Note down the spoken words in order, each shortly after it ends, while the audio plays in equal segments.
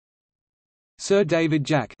Sir David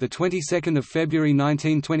Jack, the 22nd of February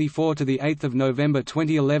 1924 to the 8th of November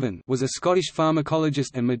 2011, was a Scottish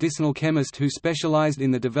pharmacologist and medicinal chemist who specialised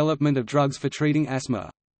in the development of drugs for treating asthma.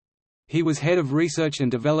 He was head of research and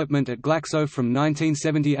development at Glaxo from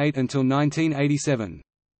 1978 until 1987.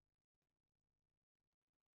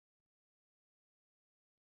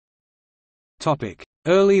 Topic: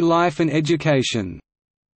 Early life and education.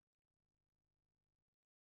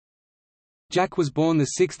 Jack was born the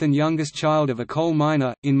sixth and youngest child of a coal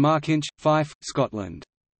miner, in Markinch, Fife, Scotland.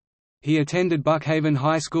 He attended Buckhaven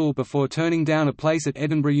High School before turning down a place at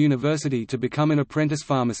Edinburgh University to become an apprentice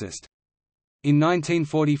pharmacist. In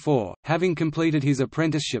 1944, having completed his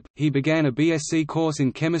apprenticeship, he began a BSc course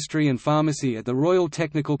in chemistry and pharmacy at the Royal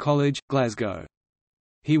Technical College, Glasgow.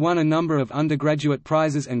 He won a number of undergraduate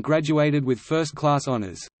prizes and graduated with first-class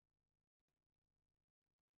honours.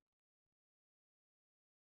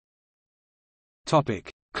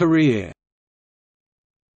 Career.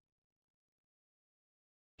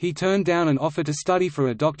 He turned down an offer to study for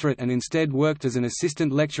a doctorate and instead worked as an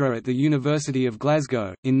assistant lecturer at the University of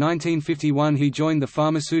Glasgow. In 1951 he joined the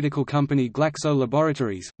pharmaceutical company Glaxo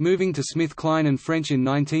Laboratories, moving to SmithKline and French in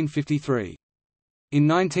 1953. In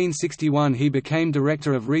 1961 he became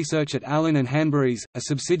Director of Research at Allen & Hanbury's, a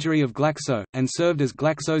subsidiary of Glaxo, and served as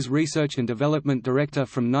Glaxo's Research and Development Director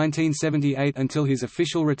from 1978 until his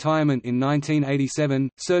official retirement in 1987.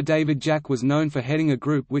 Sir David Jack was known for heading a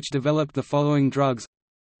group which developed the following drugs: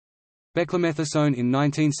 beclomethasone in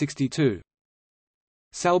 1962,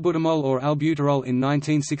 salbutamol or albuterol in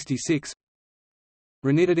 1966,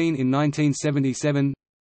 ranitidine in 1977,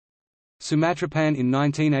 sumatriptan in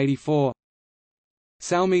 1984,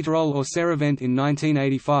 salmeterol or Ceravent in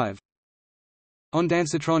 1985,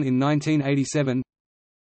 ondansetron in 1987,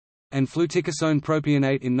 and fluticasone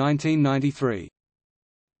propionate in 1993.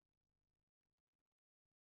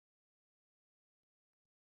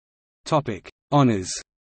 Topic: Honours.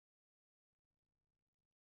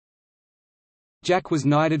 Jack was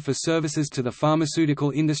knighted for services to the pharmaceutical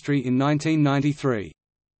industry in 1993.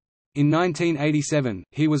 In 1987,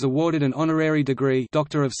 he was awarded an honorary degree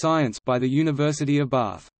Doctor of Science by the University of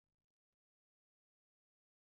Bath.